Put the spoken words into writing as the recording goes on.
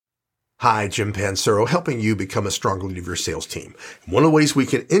Hi, Jim Pansero, helping you become a stronger leader of your sales team. One of the ways we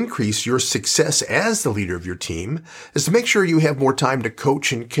can increase your success as the leader of your team is to make sure you have more time to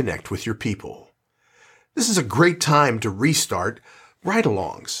coach and connect with your people. This is a great time to restart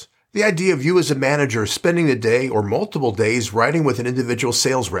ride-alongs. The idea of you as a manager spending a day or multiple days riding with an individual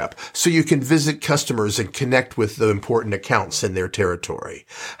sales rep so you can visit customers and connect with the important accounts in their territory.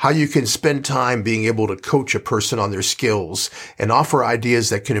 How you can spend time being able to coach a person on their skills and offer ideas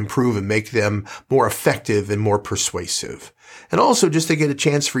that can improve and make them more effective and more persuasive. And also just to get a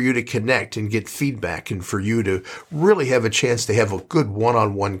chance for you to connect and get feedback and for you to really have a chance to have a good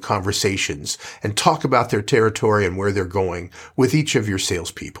one-on-one conversations and talk about their territory and where they're going with each of your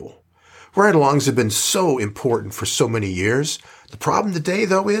salespeople. Ride-alongs have been so important for so many years. The problem today,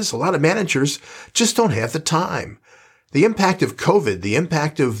 though, is a lot of managers just don't have the time. The impact of COVID, the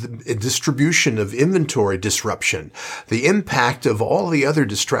impact of the distribution of inventory disruption, the impact of all the other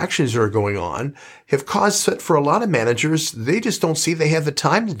distractions that are going on have caused that for a lot of managers, they just don't see they have the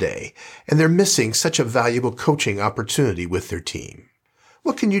time today, and they're missing such a valuable coaching opportunity with their team.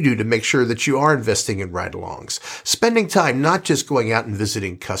 What can you do to make sure that you are investing in ride-alongs? Spending time not just going out and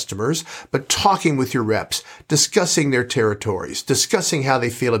visiting customers, but talking with your reps, discussing their territories, discussing how they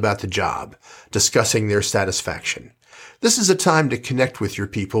feel about the job, discussing their satisfaction. This is a time to connect with your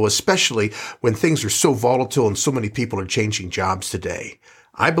people, especially when things are so volatile and so many people are changing jobs today.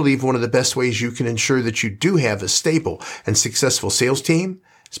 I believe one of the best ways you can ensure that you do have a stable and successful sales team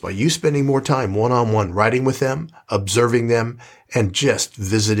is by you spending more time one-on-one riding with them, observing them, and just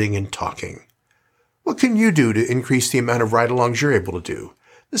visiting and talking. What can you do to increase the amount of ride-alongs you're able to do?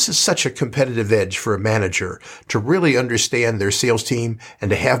 This is such a competitive edge for a manager to really understand their sales team and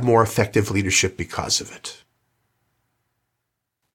to have more effective leadership because of it.